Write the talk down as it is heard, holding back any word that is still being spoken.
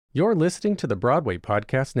You're listening to the Broadway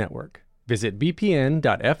Podcast Network. Visit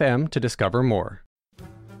bpn.fm to discover more.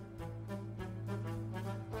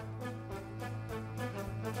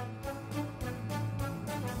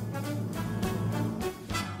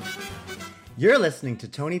 You're listening to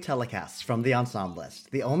Tony Telecasts from The Ensemblist,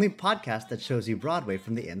 the only podcast that shows you Broadway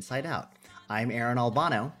from the inside out. I'm Aaron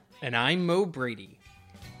Albano. And I'm Mo Brady.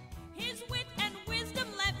 His wit and wisdom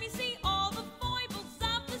let me see all the foibles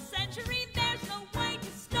of the century. There's no way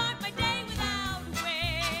to start my day without a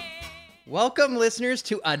way. Welcome, listeners,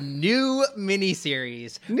 to a new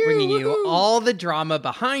mini-series bringing you all the drama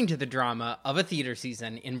behind the drama of a theater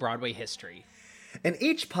season in Broadway history. In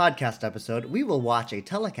each podcast episode, we will watch a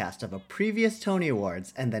telecast of a previous Tony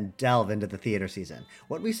Awards and then delve into the theater season.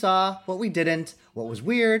 What we saw, what we didn't, what was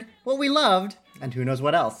weird, what we loved, and who knows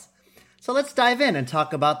what else. So let's dive in and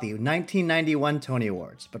talk about the 1991 Tony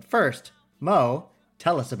Awards. But first, Mo,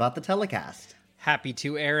 tell us about the telecast. Happy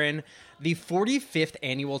to, Aaron. The 45th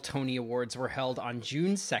annual Tony Awards were held on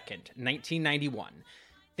June 2nd, 1991.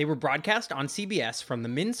 They were broadcast on CBS from the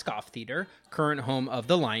Minskoff Theater, current home of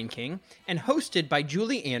The Lion King, and hosted by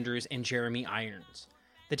Julie Andrews and Jeremy Irons.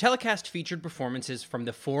 The telecast featured performances from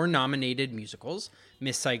the 4 nominated musicals,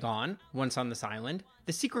 Miss Saigon, Once on This Island,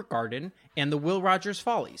 The Secret Garden, and the Will Rogers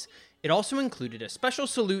Follies. It also included a special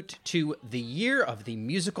salute to the Year of the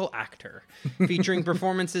Musical Actor, featuring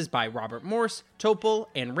performances by Robert Morse, Topol,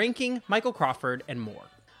 and Ranking, Michael Crawford, and more.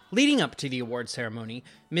 Leading up to the award ceremony,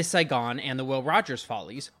 Miss Saigon and the Will Rogers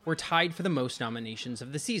Follies were tied for the most nominations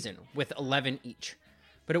of the season, with 11 each.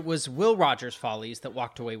 But it was Will Rogers Follies that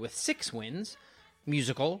walked away with 6 wins: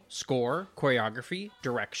 musical, score, choreography,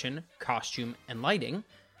 direction, costume, and lighting.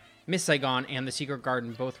 Miss Saigon and The Secret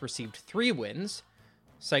Garden both received 3 wins: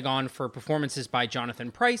 Saigon for performances by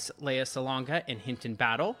Jonathan Pryce, Lea Salonga, and Hinton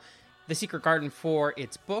Battle; The Secret Garden for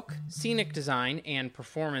its book, scenic design, and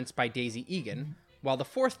performance by Daisy Egan, while the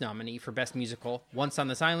 4th nominee for Best Musical, Once on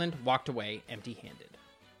This Island, walked away empty-handed.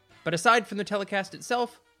 But aside from the telecast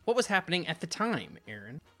itself, what was happening at the time,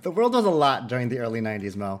 Aaron? The world was a lot during the early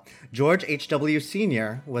 90s, Mo. George H.W.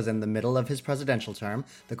 Sr. was in the middle of his presidential term,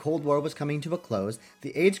 the Cold War was coming to a close,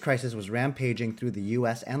 the AIDS crisis was rampaging through the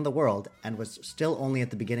U.S. and the world, and was still only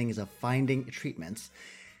at the beginnings of finding treatments.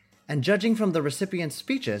 And judging from the recipients'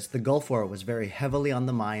 speeches, the Gulf War was very heavily on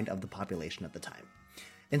the mind of the population at the time.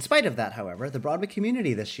 In spite of that, however, the Broadway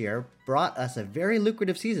community this year brought us a very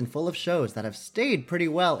lucrative season full of shows that have stayed pretty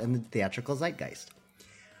well in the theatrical zeitgeist.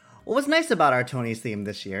 What was nice about our Tonys theme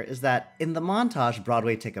this year is that in the montage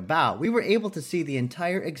Broadway Take a Bow, we were able to see the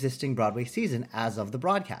entire existing Broadway season as of the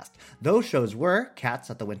broadcast. Those shows were Cats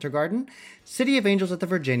at the Winter Garden, City of Angels at the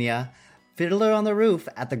Virginia, Fiddler on the Roof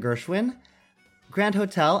at the Gershwin, Grand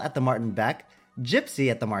Hotel at the Martin Beck, Gypsy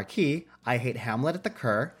at the Marquis, I Hate Hamlet at the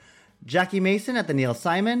Kerr, Jackie Mason at the Neil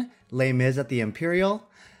Simon, Les Mis at the Imperial,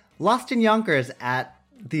 Lost in Yonkers at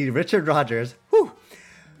the Richard Rogers. Whew.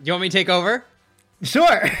 You want me to take over?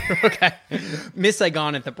 Sure. Okay. Miss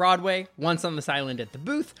Saigon at the Broadway, Once on This Island at the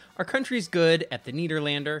Booth, Our Country's Good at the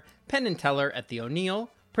Niederlander, Penn and Teller at the O'Neill,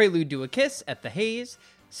 Prelude to a Kiss at the Hayes,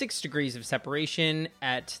 6 Degrees of Separation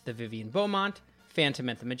at the Vivian Beaumont, Phantom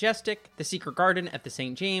at the Majestic, The Secret Garden at the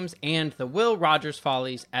St. James, and the Will Rogers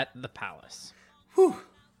Follies at the Palace. Whew.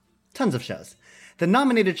 Tons of shows. The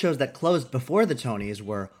nominated shows that closed before the Tonys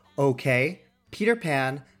were OK, Peter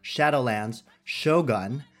Pan, Shadowlands,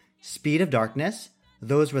 Shogun, Speed of Darkness,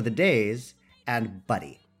 Those Were the Days, and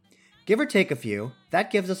Buddy. Give or take a few,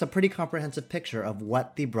 that gives us a pretty comprehensive picture of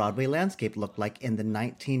what the Broadway landscape looked like in the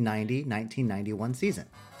 1990-1991 season.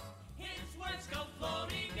 His words go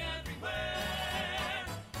floating everywhere.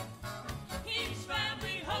 His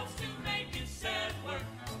family hopes to make his said work.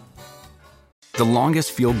 The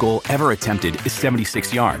longest field goal ever attempted is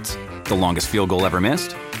 76 yards. The longest field goal ever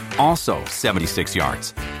missed? Also 76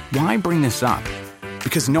 yards. Why bring this up?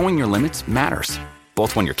 Because knowing your limits matters,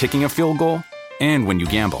 both when you're kicking a field goal and when you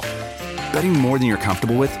gamble. Betting more than you're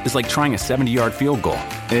comfortable with is like trying a 70-yard field goal.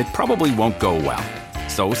 It probably won't go well.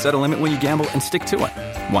 So set a limit when you gamble and stick to it.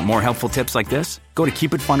 Want more helpful tips like this? Go to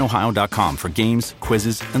keepitfunohio.com for games,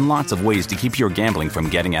 quizzes, and lots of ways to keep your gambling from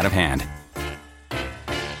getting out of hand.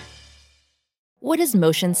 What does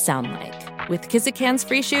motion sound like? With Kizikans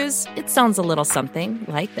free shoes, it sounds a little something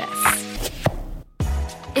like this.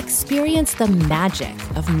 Experience the magic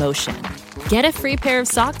of motion. Get a free pair of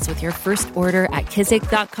socks with your first order at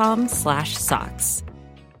kizik.com/socks.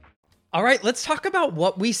 All right, let's talk about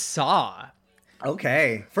what we saw.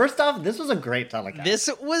 Okay. First off, this was a great telecast. This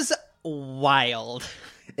was wild.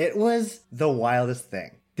 It was the wildest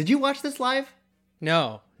thing. Did you watch this live?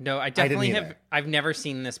 No, I definitely didn't have. either. I've never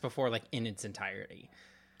seen this before, like in its entirety.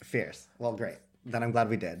 Fierce. Well, great. then I'm glad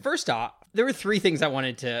we did. First off, there were 3 things I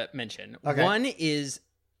wanted to mention. Okay. One is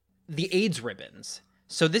the AIDS ribbons.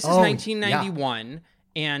 So this is Oh, 1991,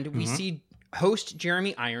 and we see host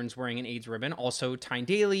Jeremy Irons wearing an AIDS ribbon, also Tyne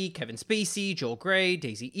Daly, Kevin Spacey, Joel Grey,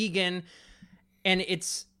 Daisy Egan. And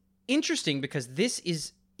it's interesting because this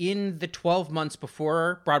is in the 12 months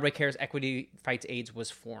before Broadway Cares Equity Fights AIDS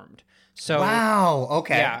was formed. So Wow.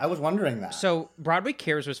 Okay. Yeah. I was wondering that. So Broadway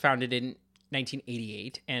Cares was founded in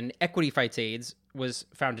 1988, and Equity Fights AIDS was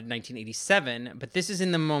founded in 1987, but this is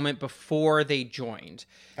in the moment before they joined.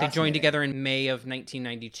 They joined together in May of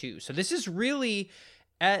 1992. So this is really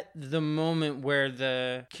at the moment where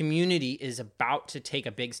the community is about to take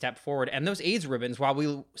a big step forward. And those AIDS ribbons, while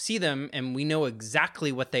we see them and we know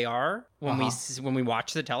exactly what they are when we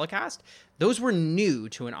watch the telecast, those were new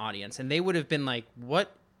to an audience, and they would have been like,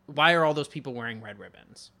 "What? Why are all those people wearing red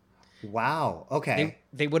ribbons?" Wow. Okay.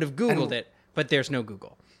 They would have Googled it, but there's no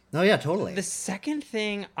Google. No, yeah, totally. The second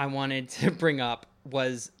thing I wanted to bring up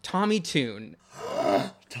was Tommy Tune.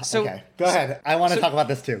 Okay, go ahead. I want to talk about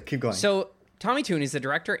this too. Keep going. So Tommy Tune is the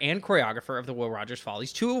director and choreographer of the Will Rogers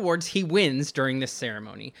Follies, 2 awards he wins during this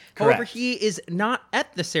ceremony. Correct. However, he is not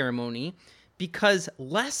at the ceremony because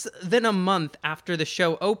less than a month after the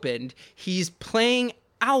show opened, he's playing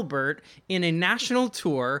Albert in a national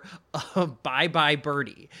tour of Bye Bye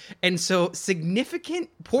Birdie. And so significant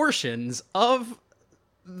portions of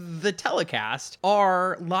the telecast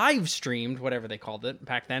are live streamed, whatever they called it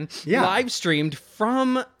back then, live streamed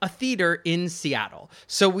from a theater in Seattle.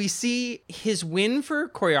 So we see his win for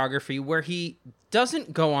choreography where he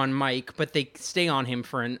doesn't go on mic, but they stay on him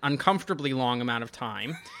for an uncomfortably long amount of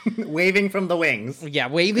time. Waving from the wings. Yeah,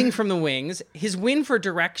 waving from the wings. His win for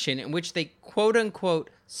direction, in which they quote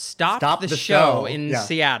unquote stopped the show in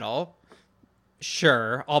Seattle.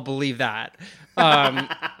 Sure, I'll believe that.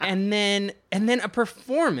 And then a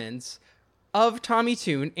performance of Tommy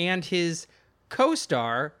Tune and his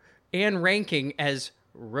co-star Anne Ranking as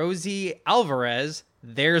Rosie Alvarez.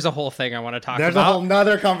 There's a whole thing I want to talk about. There's a whole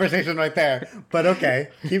nother conversation right there. But okay,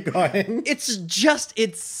 keep going.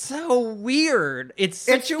 It's so weird. It's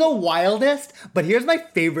the wildest, but here's my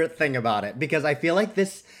favorite thing about it, because I feel like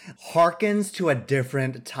this harkens to a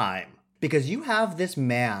different time. Because you have this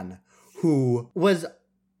man who was,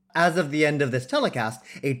 as of the end of this telecast,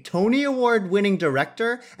 a Tony Award-winning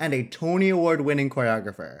director and a Tony Award-winning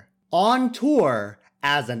choreographer, on tour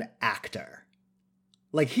as an actor.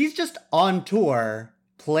 Like, he's just on tour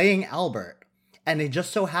playing Albert, and it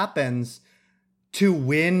just so happens to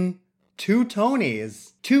win 2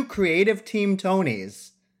 Tonys, 2 creative team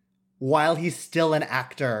Tonys, while he's still an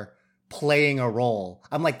actor playing a role.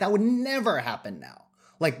 I'm like, that would never happen now.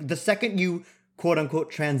 Like, the second you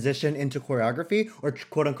quote-unquote transition into choreography or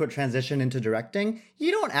quote-unquote transition into directing,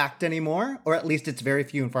 you don't act anymore, or at least it's very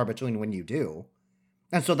few and far between when you do.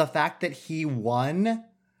 And so the fact that he won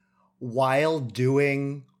while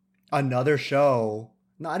doing another show,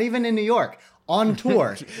 not even in New York, on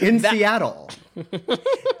tour in Seattle.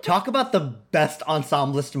 Talk about the best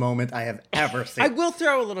ensemblist moment I have ever seen. I will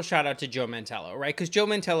throw a little shout out to Joe Mantello, right? Because Joe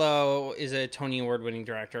Mantello is a Tony Award winning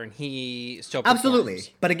director, and he still performs. Absolutely.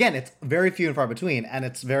 But again, it's very few and far between, and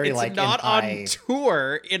it's very it's not on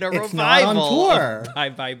tour in a it's revival not on tour. Of Bye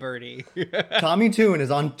Bye Birdie. Tommy Tune is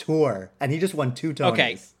on tour, and he just won 2 Tonys.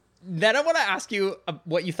 Okay. Then I want to ask you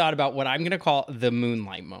what you thought about what I'm going to call the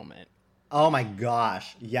Moonlight moment. Oh my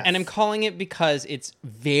gosh, yes. And I'm calling it because it's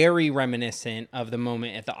very reminiscent of the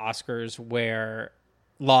moment at the Oscars where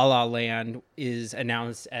La La Land is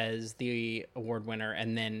announced as the award winner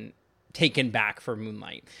and then taken back for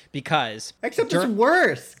Moonlight. Because... Except it's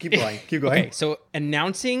worse. Keep going, keep going. Okay, so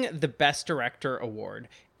announcing the Best Director award,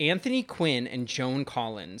 Anthony Quinn and Joan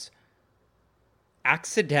Collins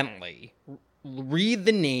accidentally read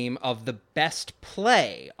the name of the best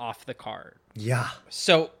play off the card. Yeah.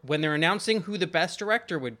 So when they're announcing who the best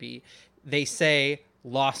director would be, they say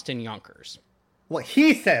Lost in Yonkers. Well,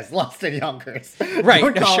 he says Lost in Yonkers. Right.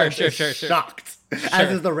 Joan No, Collins sure. is shocked,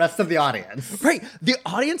 as is the rest of the audience. Right. The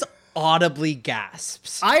audience audibly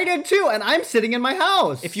gasps. I did too, and I'm sitting in my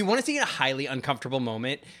house. If you want to see a highly uncomfortable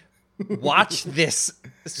moment, watch this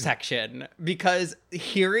section, because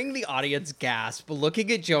hearing the audience gasp,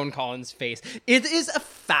 looking at Joan Collins' face, it is a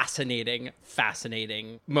fascinating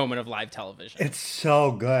moment of live television. It's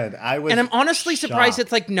so good. And I'm honestly surprised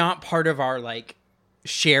it's like not part of our like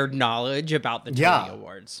shared knowledge about the Tony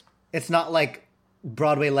Awards. It's not like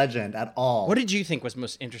Broadway legend at all. What did you think was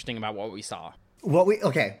most interesting about what we saw?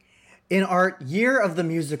 In our year of the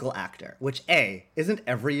musical actor, which isn't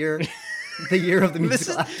every year the year of the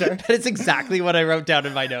musical actor? That is exactly what I wrote down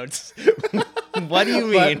in my notes. What do you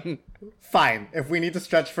mean? But, fine. If we need to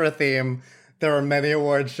stretch for a theme, There are many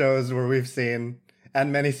award shows where we've seen,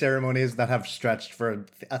 and many ceremonies that have stretched for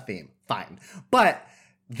a theme. Fine. But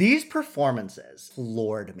these performances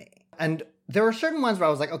floored me. And there were certain ones where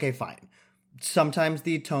I was like, okay, fine. Sometimes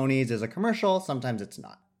the Tonys is a commercial, sometimes it's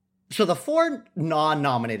not. So the 4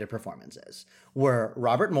 non-nominated performances were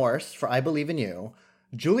Robert Morse for I Believe in You,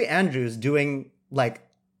 Julie Andrews doing like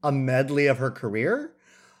a medley of her career,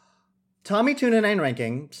 Tommy Tune and 9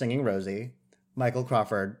 Ranking singing Rosie, Michael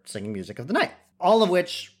Crawford singing Music of the Night, all of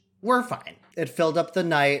which were fine. It filled up the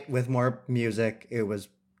night with more music. It was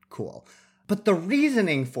cool. But the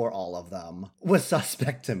reasoning for all of them was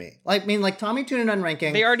suspect to me. I mean, like Tommy Tune and 9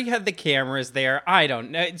 Ranking. They already had the cameras there. I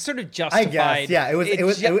don't know. It's sort of justified. I guess, yeah. It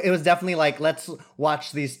was definitely like, let's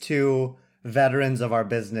watch these 2 veterans of our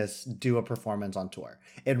business do a performance on tour.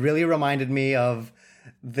 It really reminded me of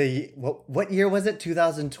what year was it?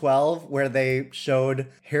 2012, where they showed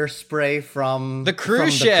Hairspray from the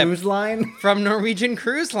cruise line. From Norwegian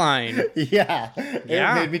Cruise Line. Yeah.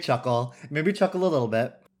 It made me chuckle. It made me chuckle a little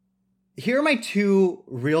bit. Here are my 2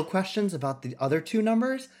 real questions about the other 2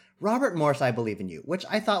 numbers. Robert Morse, I Believe in You, which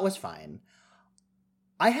I thought was fine.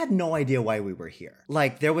 I had no idea why we were here.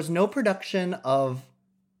 Like, there was no production of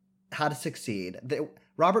How to Succeed.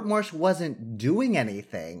 Robert Morse wasn't doing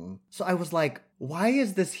anything. So I was like, why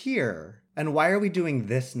is this here? And why are we doing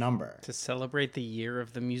this number? To celebrate the year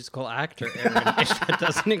of the musical actor, Aaron. If that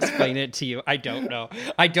doesn't explain it to you, I don't know.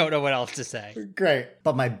 I don't know what else to say. Great.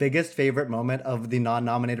 But my biggest favorite moment of the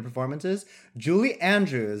non-nominated performances, Julie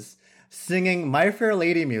Andrews singing My Fair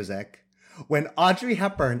Lady music when Audrey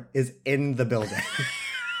Hepburn is in the building.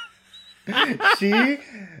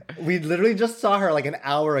 We literally just saw her like an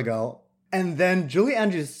hour ago. And then Julie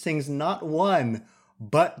Andrews sings not 1,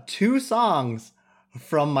 but 2 songs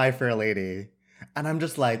from My Fair Lady. And I'm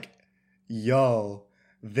just like, yo,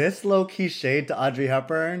 this low-key shade to Audrey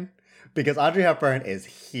Hepburn, because Audrey Hepburn is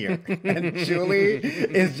here. And Julie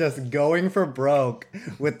is just going for broke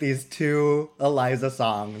with these 2 Eliza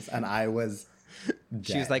songs. And I was dead.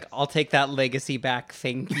 She was like, I'll take that legacy back,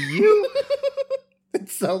 thank you.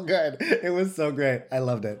 It's so good. It was so great. I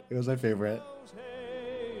loved it. It was my favorite.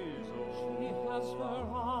 She has her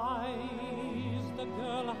eyes, the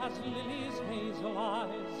girl has Lily's hazel eyes,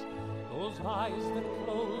 those eyes that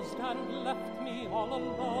closed and left me all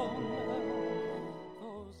alone.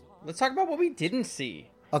 Let's talk about what we didn't see.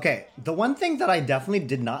 Okay, the one thing that I definitely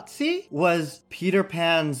did not see was Peter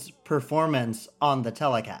Pan's performance on the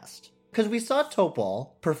telecast. Because we saw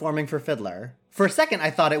Topol performing for Fiddler. For a second, I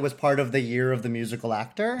thought it was part of the Year of the Musical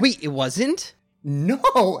Actor. Wait, it wasn't?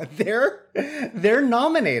 No, they're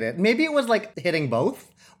nominated. Maybe it was like hitting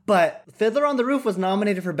both, but Fiddler on the Roof was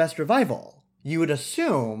nominated for Best Revival. You would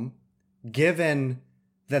assume, given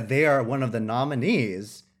that they are one of the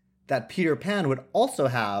nominees, that Peter Pan would also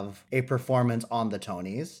have a performance on the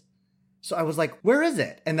Tonys. So I was like, where is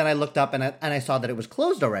it? And then I looked up and I saw that it was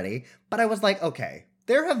closed already, but I was like, okay,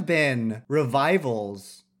 there have been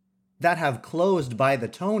revivals that have closed by the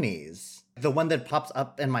Tonys. The one that pops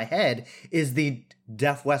up in my head is the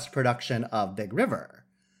Deaf West production of Big River.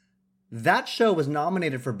 That show was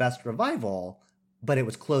nominated for Best Revival, but it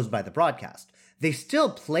was closed by the broadcast. They still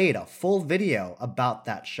played a full video about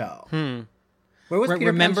that show. Where was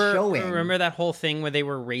Peter Pan showing? Remember that whole thing where they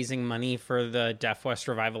were raising money for the Deaf West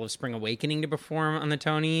revival of Spring Awakening to perform on the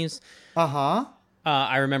Tonys? Uh-huh.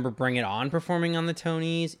 I remember Bring It On performing on the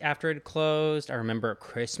Tonys after it closed. I remember A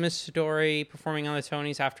Christmas Story performing on the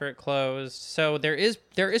Tonys after it closed. So there is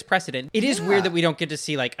precedent. It is weird that we don't get to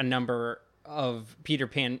see like a number of Peter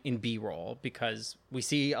Pan in B-roll because we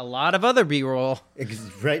see a lot of other B-roll.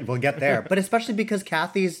 Right, we'll get there. But especially because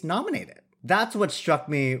Kathy's nominated. That's what struck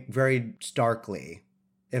me very starkly.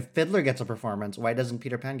 If Fiddler gets a performance, why doesn't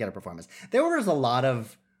Peter Pan get a performance? There was a lot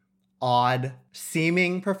of odd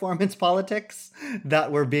seeming performance politics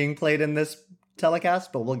that were being played in this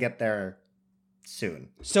telecast, but we'll get there soon.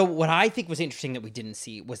 So what I think was interesting that we didn't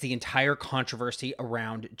see was the entire controversy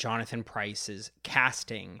around Jonathan Pryce's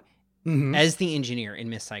casting as the engineer in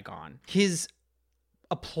Miss Saigon. His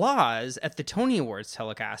applause at the Tony Awards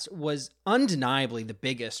telecast was undeniably the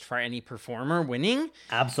biggest for any performer winning.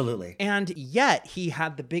 Absolutely. And yet he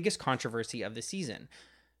had the biggest controversy of the season.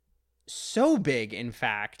 So big, in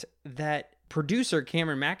fact, that producer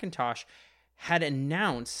Cameron McIntosh had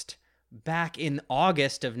announced back in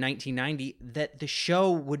August of 1990 that the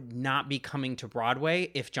show would not be coming to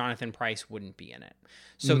Broadway if Jonathan Pryce wouldn't be in it.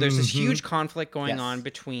 So there's this huge conflict going on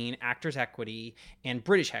between Actors Equity and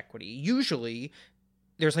British Equity. Usually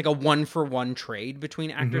there's like a 1-for-1 trade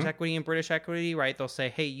between Actors Equity and British Equity, right? They'll say,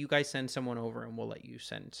 hey, you guys send someone over and we'll let you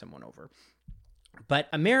send someone over. But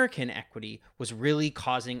American equity was really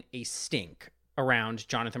causing a stink around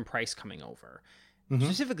Jonathan Pryce coming over,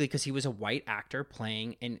 specifically because he was a white actor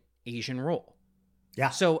playing an Asian role. Yeah.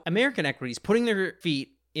 So American equity is putting their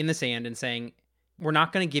feet in the sand and saying, we're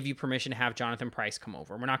not going to give you permission to have Jonathan Pryce come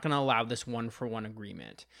over. We're not going to allow this 1-for-1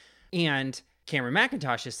 agreement. And Cameron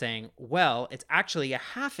McIntosh is saying, well, it's actually a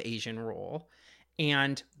half Asian role,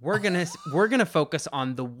 and we're gonna focus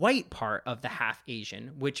on the white part of the half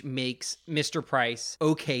Asian, which makes Mr. Pryce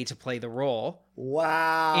okay to play the role.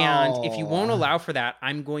 Wow. And if you won't allow for that,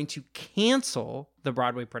 I'm going to cancel the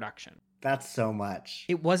Broadway production. That's so much.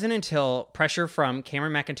 It wasn't until pressure from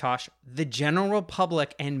Cameron McIntosh, the general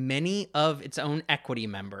public, and many of its own equity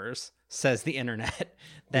members, says the internet,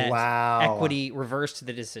 that equity reversed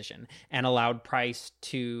the decision and allowed Pryce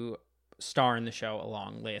to star in the show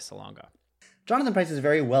along Lea Salonga. Jonathan Pryce is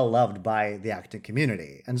very well loved by the acting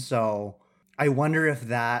community. And so I wonder if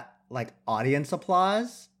that like audience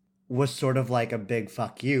applause was sort of like a big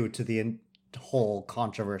fuck you to the whole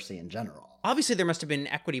controversy in general. Obviously, there must have been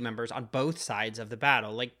equity members on both sides of the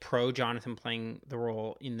battle, like pro Jonathan playing the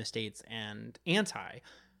role in the States and anti.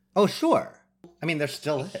 Oh, sure. I mean, there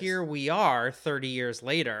still is. Here we are 30 years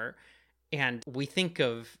later, and we think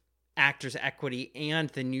of actors' equity and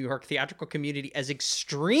the New York theatrical community as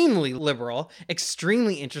extremely liberal,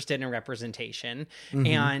 extremely interested in representation.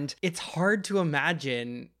 And it's hard to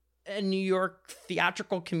imagine a New York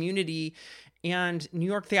theatrical community and New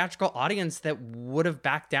York theatrical audience that would have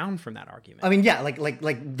backed down from that argument. I mean, yeah,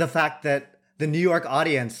 like the fact that the New York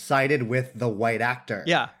audience sided with the white actor.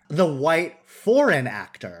 Yeah. The white foreign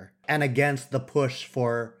actor, and against the push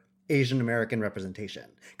for Asian American representation.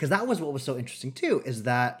 Because that was what was so interesting too, is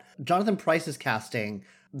that Jonathan Pryce's casting,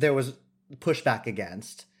 there was pushback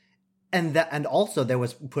against, and also there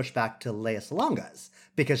was pushback to Lea Salonga's,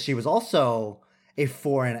 because she was also a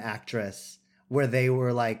foreign actress where they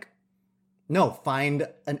were like, no, find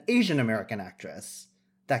an Asian American actress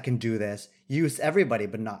that can do this. Use everybody,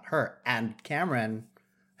 but not her. And Cameron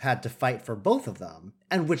had to fight for both of them.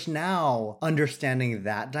 And which now, understanding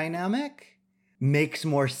that dynamic, makes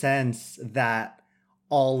more sense that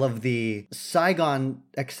all of the Saigon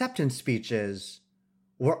acceptance speeches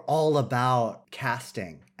were all about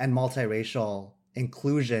casting and multiracial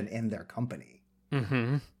inclusion in their company.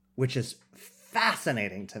 Which is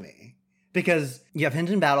fascinating to me. Because you have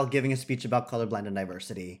Hinton Battle giving a speech about colorblind and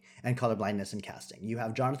diversity and colorblindness in casting. You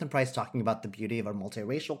have Jonathan Pryce talking about the beauty of a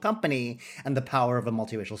multiracial company and the power of a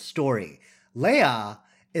multiracial story. Lea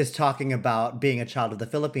is talking about being a child of the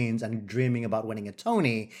Philippines and dreaming about winning a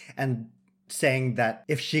Tony and saying that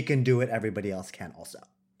if she can do it, everybody else can also.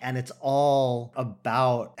 And it's all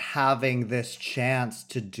about having this chance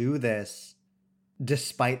to do this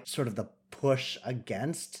despite sort of the push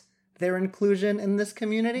against their inclusion in this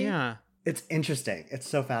community. Yeah. It's interesting. It's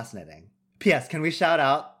so fascinating. P.S. Can we shout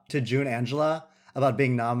out to June Angela about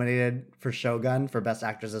being nominated for Shogun for Best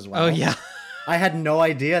Actress as well? Oh, yeah. I had no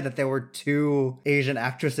idea that there were 2 Asian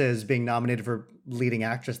actresses being nominated for leading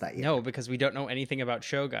actress that year. No, because we don't know anything about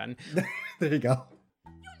Shogun. There you go.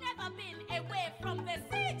 You never been away from the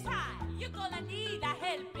seaside. You're gonna need a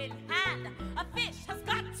helping hand. A fish has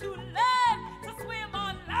got to learn to swim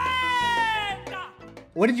on land.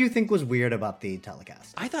 What did you think was weird about the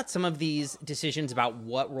telecast? I thought some of these decisions about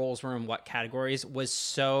what roles were in what categories was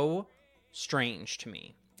so strange to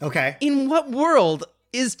me. Okay. In what world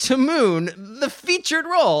is Tamoon the featured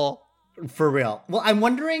role? For real. Well, I'm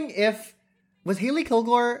wondering if... Was Haley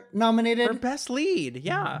Kilgore nominated? For best lead,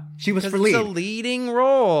 yeah. She was for It's lead. a leading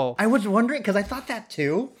role. I was wondering, because I thought that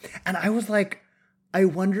too. And I was like, I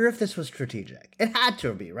wonder if this was strategic. It had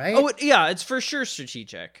to be, right? Oh, yeah, it's for sure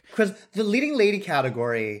strategic. Because the leading lady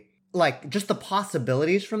category, like, just the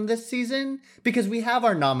possibilities from this season, because we have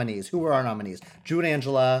our nominees. Who were our nominees? June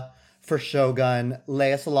Angela for Shogun,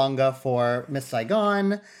 Lea Salonga for Miss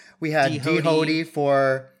Saigon. We had Dee Hodey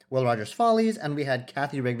for Will Rogers' Follies, and we had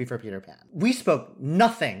Kathy Rigby for Peter Pan. We spoke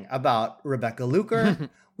nothing about Rebecca Luker.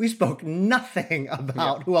 We spoke nothing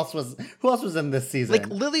about who else was in this season. Like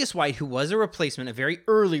Lilius White, who was a replacement, a very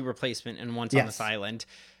early replacement in Once on This Island.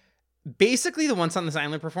 Basically, the Once on This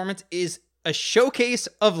Island performance is a showcase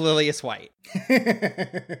of Lilius White.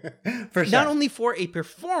 For sure. Not only for a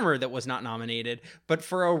performer that was not nominated, but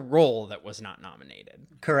for a role that was not nominated.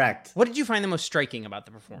 Correct. What did you find the most striking about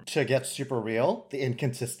the performance? To get super real, the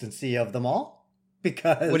inconsistency of them all.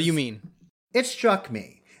 Because... What do you mean? It struck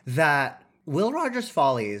me that Will Rogers'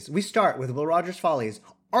 Follies, we start with Will Rogers' Follies,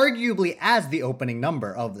 arguably as the opening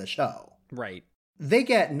number of the show. Right. They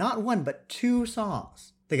get not one, but 2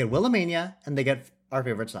 songs. They get Willamania and they get Our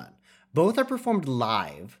Favorite Son. Both are performed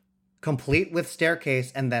live, complete with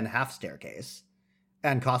Staircase and then Half Staircase.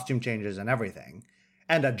 and costume changes and everything,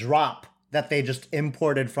 and a drop that they just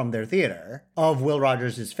imported from their theater of Will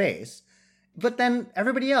Rogers' face. But then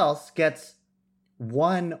everybody else gets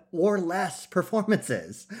one or less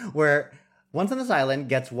performances, where Once on This Island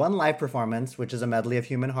gets one live performance, which is a medley of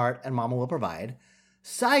Human Heart and Mama Will Provide.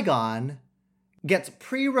 Saigon gets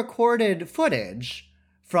pre-recorded footage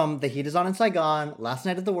from The Heat is On in Saigon, Last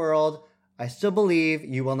Night of the World, I Still Believe,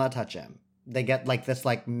 You Will Not Touch Him. They get like this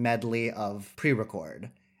like medley of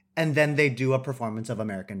pre-record. And then they do a performance of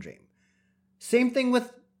American Dream. Same thing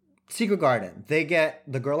with Secret Garden. They get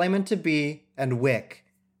The Girl I Meant to Be and Wick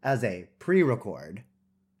as a pre-record.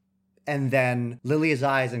 And then Lily's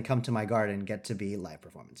Eyes and Come to My Garden get to be live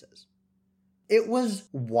performances. It was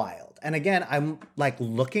wild. And again, I'm like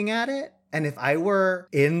looking at it, and if I were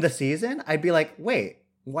in the season, I'd be like, wait,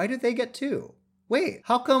 why did they get two? Wait,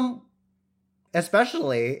 how come?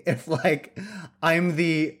 Especially if like I'm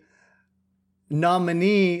the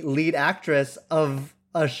nominee lead actress of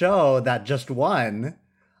a show that just won.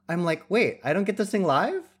 I'm like, wait, I don't get to sing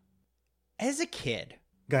live? As a kid,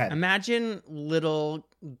 Go ahead. imagine little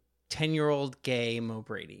 10-year-old gay Mo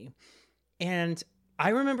Brady. And I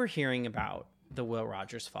remember hearing about the Will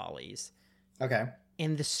Rogers Follies. Okay.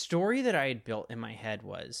 And the story that I had built in my head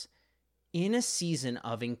was, in a season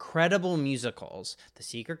of incredible musicals, The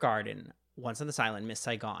Secret Garden, Once on This Island, Miss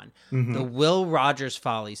Saigon, the Will Rogers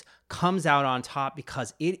Follies comes out on top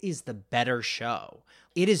because it is the better show.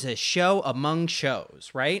 It is a show among shows,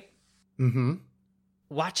 right? Mm-hmm.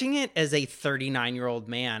 Watching it as a 39-year-old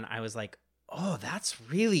man, I was like, oh, that's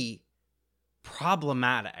really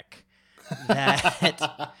problematic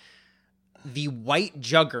that the white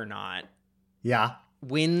juggernaut Yeah.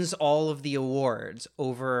 wins all of the awards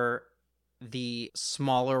over the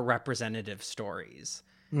smaller representative stories.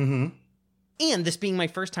 Mm-hmm. And this being my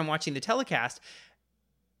first time watching the telecast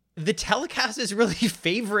is really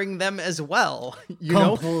favoring them as well. You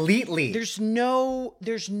know? Completely. There's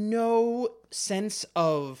no sense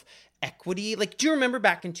of equity. Like, do you remember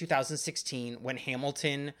back in 2016 when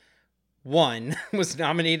Hamilton won, was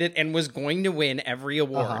nominated, and was going to win every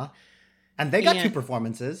award? Uh-huh. And they got And two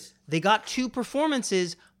performances. They got two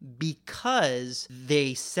performances because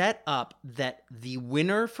they set up that the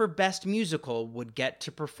winner for Best Musical would get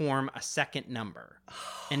to perform a second number.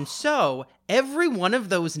 And so every one of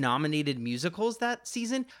those nominated musicals that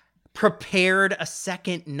season prepared a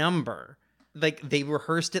second number. Like, they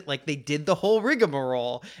rehearsed it, like they did the whole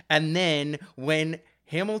rigmarole. And then when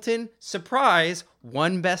Hamilton, surprise,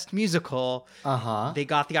 won Best Musical, they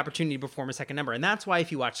got the opportunity to perform a second number. And that's why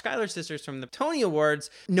if you watch Schuyler Sisters from the Tony Awards,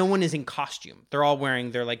 no one is in costume. They're all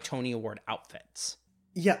wearing their like Tony Award outfits.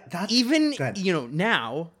 Yeah, that's... Even, Go ahead. you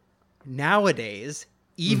know, nowadays,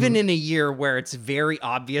 even in a year where it's very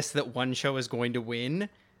obvious that one show is going to win,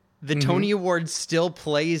 the Tony Awards still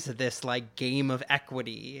plays this like game of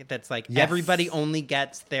equity that's like everybody only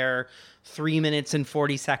gets their 3 minutes and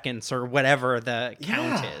 40 seconds or whatever the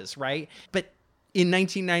count is, right? But in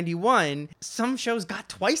 1991, some shows got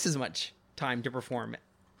twice as much time to perform it.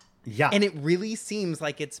 Yeah. And it really seems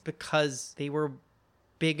like it's because they were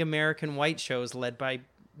big American white shows led by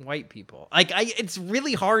white people. Like, it's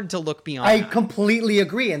really hard to look beyond I that. completely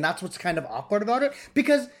agree. And that's what's kind of awkward about it.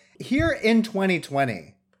 Because here in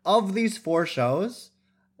 2020, of these four shows,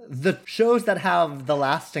 the shows that have the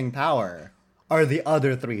lasting power are the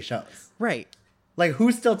other three shows. Right. Like,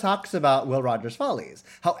 who still talks about Will Rogers Follies?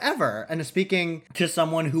 However, and speaking to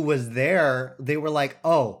someone who was there, they were like,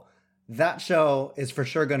 oh, that show is for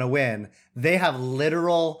sure going to win. They have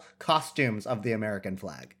literal costumes of the American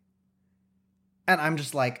flag. And I'm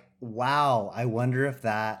just like, wow, I wonder if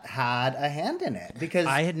that had a hand in it. Because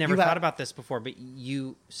I had never thought about this before, but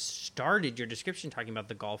you started your description talking about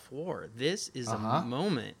the Gulf War. This is a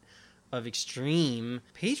moment of extreme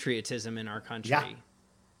patriotism in our country. Yeah.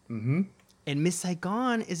 Mm-hmm. And Miss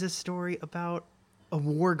Saigon is a story about a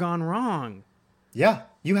war gone wrong. Yeah.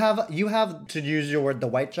 You have, to use your word, the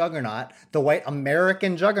white juggernaut, the white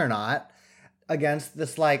American juggernaut against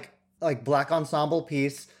this like black ensemble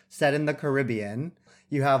piece set in the Caribbean.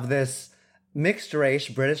 You have this mixed race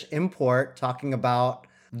British import talking about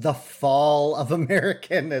the fall of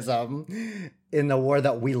Americanism in the war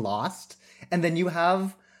that we lost. And then you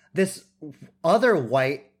have this other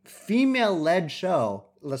white female-led show.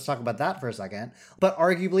 Let's talk about that for a second. But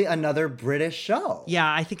arguably another British show.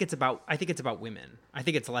 Yeah, I think it's about women. I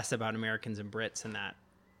think it's less about Americans and Brits and that.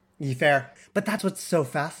 Fair. But that's what's so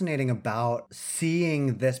fascinating about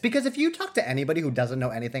seeing this. Because if you talk to anybody who doesn't know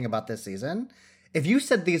anything about this season, if you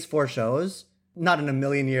said these four shows, not in a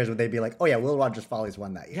million years would they be like, oh yeah, Will Rogers Follies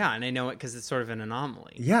won that year. Yeah, and I know it because it's sort of an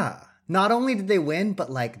anomaly. Yeah. Not only did they win,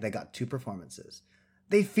 but like they got two performances.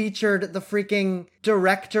 they featured the freaking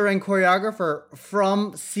director and choreographer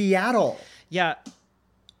from Seattle. Yeah.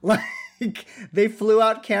 Like, they flew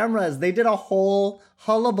out cameras. They did a whole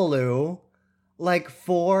hullabaloo, like,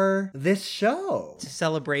 for this show. To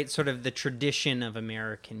celebrate sort of the tradition of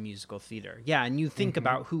American musical theater. Yeah, and you think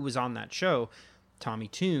about who was on that show. Tommy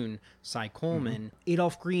Tune, Cy Coleman,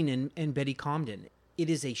 Adolph Green, and Betty Comden. It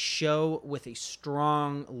is a show with a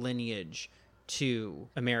strong lineage to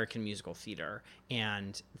American musical theater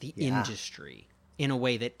and the industry in a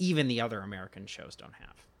way that even the other American shows don't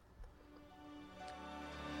have.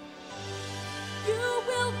 You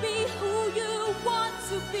will be who you want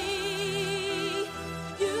to be.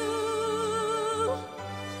 You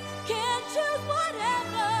can choose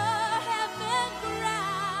whatever heaven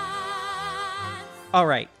grants. All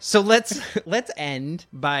right, so let's end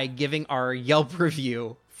by giving our Yelp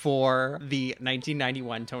review for the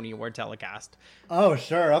 1991 Tony Award telecast. Oh,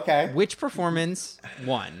 sure, okay. Which performance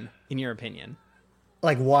won, in your opinion?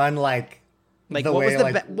 Like one, like Like the what way, was the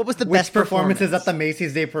like, what was the which best performances performance? at the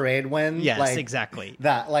Macy's Day Parade win? Yes, like, exactly.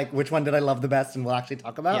 That, like, which one did I love the best and we'll actually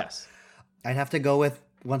talk about? Yes. I'd have to go with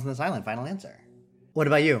Once in the Silent, final answer. What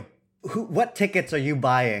about you? What tickets are you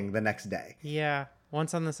buying the next day? Yeah,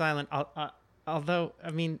 Once on the Silent. Although,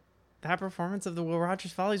 I mean, that performance of the Will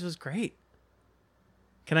Rogers Follies was great.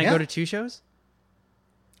 Can I go to 2 shows?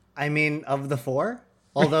 I mean, of the 4?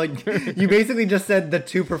 Although you basically just said the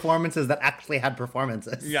 2 performances that actually had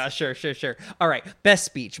performances. Yeah, sure. All right, best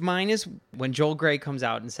speech. Mine is when Joel Grey comes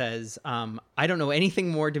out and says, I don't know anything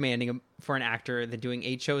more demanding for an actor than doing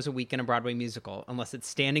 8 shows a week in a Broadway musical, unless it's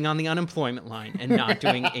standing on the unemployment line and not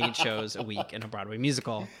doing 8 shows a week in a Broadway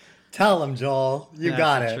musical. Tell him, Joel. You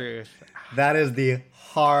got That's it. the truth. That is the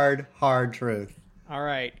hard truth. All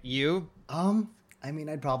right, you? I mean,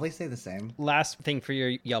 I'd probably say the same. Last thing for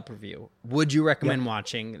your Yelp review. Would you recommend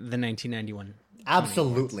watching the 1991?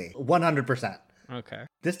 Absolutely. 100%. Okay.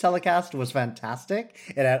 This telecast was fantastic.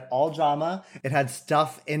 It had all drama. It had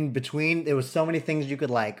stuff in between. There was so many things you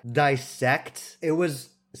could, like, dissect. It was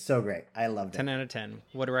so great. I loved it. 10 out of 10.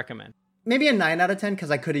 Would recommend. Maybe a 9 out of 10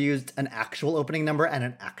 because I could have used an actual opening number and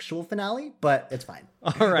an actual finale, but it's fine.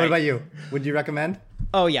 All right. What about you? Would you recommend?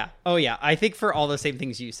 Oh, yeah. I think for all the same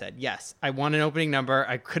things you said, yes. I want an opening number.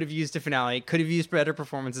 I could have used a finale. Could have used better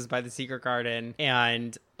performances by The Secret Garden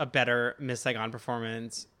and a better Miss Saigon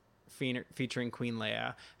performance featuring Queen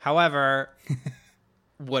Leia. However,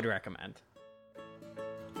 would recommend.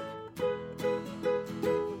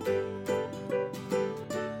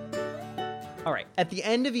 All right. At the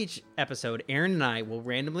end of each episode, Aaron and I will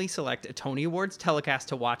randomly select a Tony Awards telecast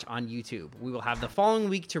to watch on YouTube. We will have the following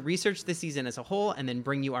week to research the season as a whole and then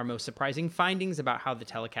bring you our most surprising findings about how the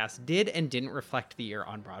telecast did and didn't reflect the year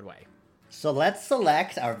on Broadway. So let's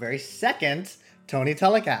select our very second Tony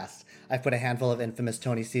telecast. I've put a handful of infamous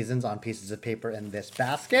Tony seasons on pieces of paper in this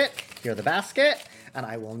basket. Here the basket. And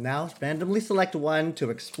I will now randomly select one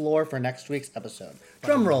to explore for next week's episode.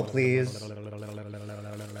 Drum roll, please.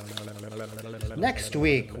 Next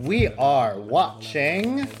week, we are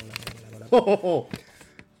watching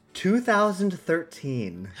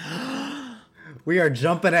 2013. We are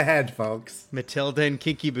jumping ahead, folks. Matilda and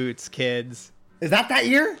Kinky Boots, kids. Is that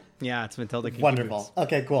year? Yeah, it's Matilda Kinky Wonderful. Boots.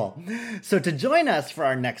 Okay, cool. So to join us for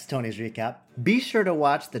our next Tony's recap, be sure to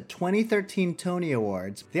watch the 2013 Tony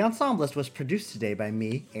Awards. The Ensemblist was produced today by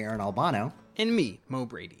me, Aaron Albano. And me, Mo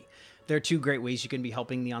Brady. There are 2 great ways you can be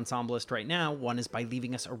helping The Ensemblist right now. One is by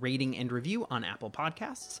leaving us a rating and review on Apple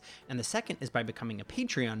Podcasts. And the second is by becoming a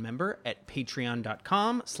Patreon member at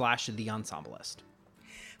patreon.com/The Ensemblist.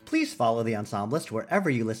 Please follow The Ensemblist wherever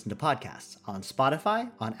you listen to podcasts, on Spotify,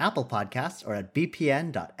 on Apple Podcasts, or at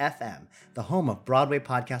bpn.fm, the home of Broadway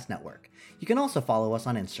Podcast Network. You can also follow us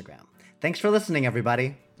on Instagram. Thanks for listening,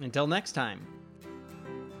 everybody. Until next time.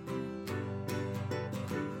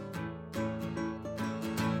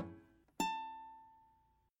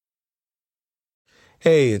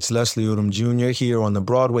 Hey, it's Leslie Odom Jr. here on the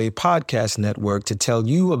Broadway Podcast Network to tell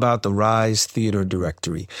you about the Rise Theater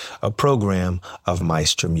Directory, a program of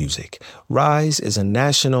Maestro Music. Rise is a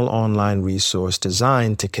national online resource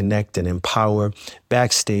designed to connect and empower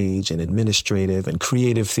backstage and administrative and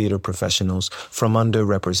creative theater professionals from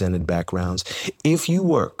underrepresented backgrounds. If you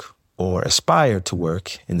work or aspire to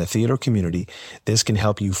work in the theater community, this can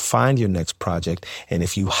help you find your next project. And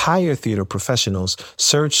if you hire theater professionals,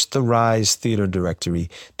 search the Rise Theater Directory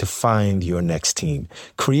to find your next team.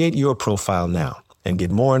 Create your profile now and get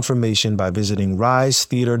more information by visiting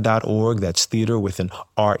risetheater.org. That's theater with an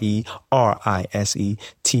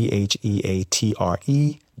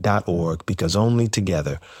RERISETHEATRE.org, because only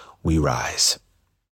together we rise.